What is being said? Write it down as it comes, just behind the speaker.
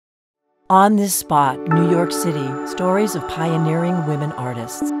On this spot, New York City, stories of pioneering women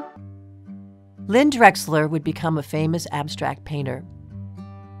artists. Lynne Drexler would become a famous abstract painter,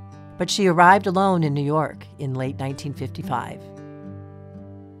 but she arrived alone in New York in late 1955,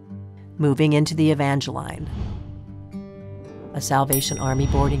 moving into the Evangeline, a Salvation Army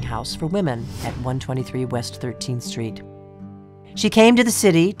boarding house for women at 123 West 13th Street. She came to the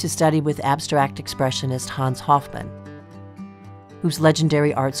city to study with abstract expressionist Hans Hofmann, whose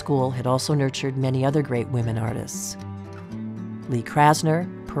legendary art school had also nurtured many other great women artists: Lee Krasner,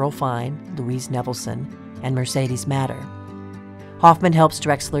 Pearl Fine, Louise Nevelson, and Mercedes Matter. Hofmann helps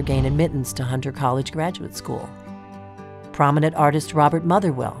Drexler gain admittance to Hunter College Graduate School. Prominent artist Robert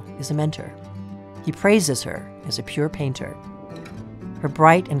Motherwell is a mentor. He praises her as a pure painter. Her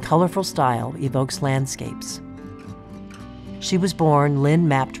bright and colorful style evokes landscapes. She was born Lynne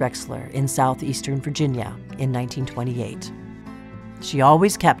Mapp Drexler in southeastern Virginia in 1928. She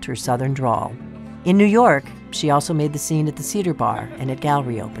always kept her southern drawl. In New York, she also made the scene at the Cedar Bar and at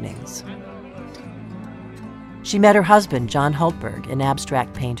gallery openings. She met her husband, John Hultberg, an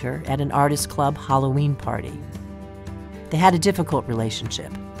abstract painter, at an artist club Halloween party. They had a difficult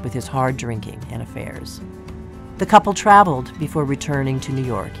relationship with his hard drinking and affairs. The couple traveled before returning to New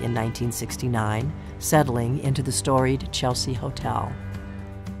York in 1969, settling into the storied Chelsea Hotel.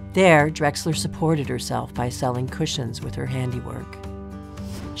 There, Drexler supported herself by selling cushions with her handiwork.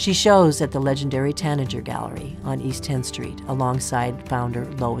 She shows at the legendary Tanager Gallery on East 10th Street alongside founder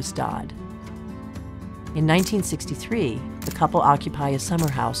Lois Dodd. In 1963, the couple occupy a summer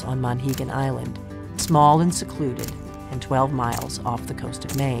house on Monhegan Island, small and secluded, and 12 miles off the coast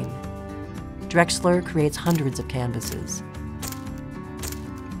of Maine. Drexler creates hundreds of canvases.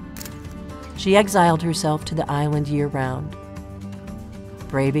 She exiled herself to the island year-round,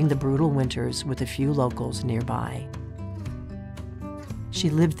 braving the brutal winters with a few locals nearby. She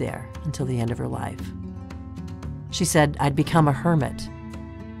lived there until the end of her life. She said, "I'd become a hermit,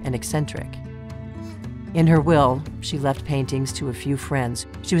 an eccentric." In her will, she left paintings to a few friends.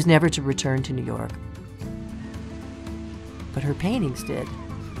 She was never to return to New York. But her paintings did.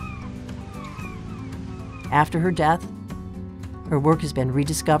 After her death, her work has been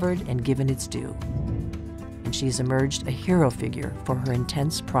rediscovered and given its due, and she has emerged a hero figure for her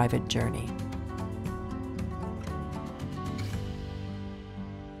intense private journey.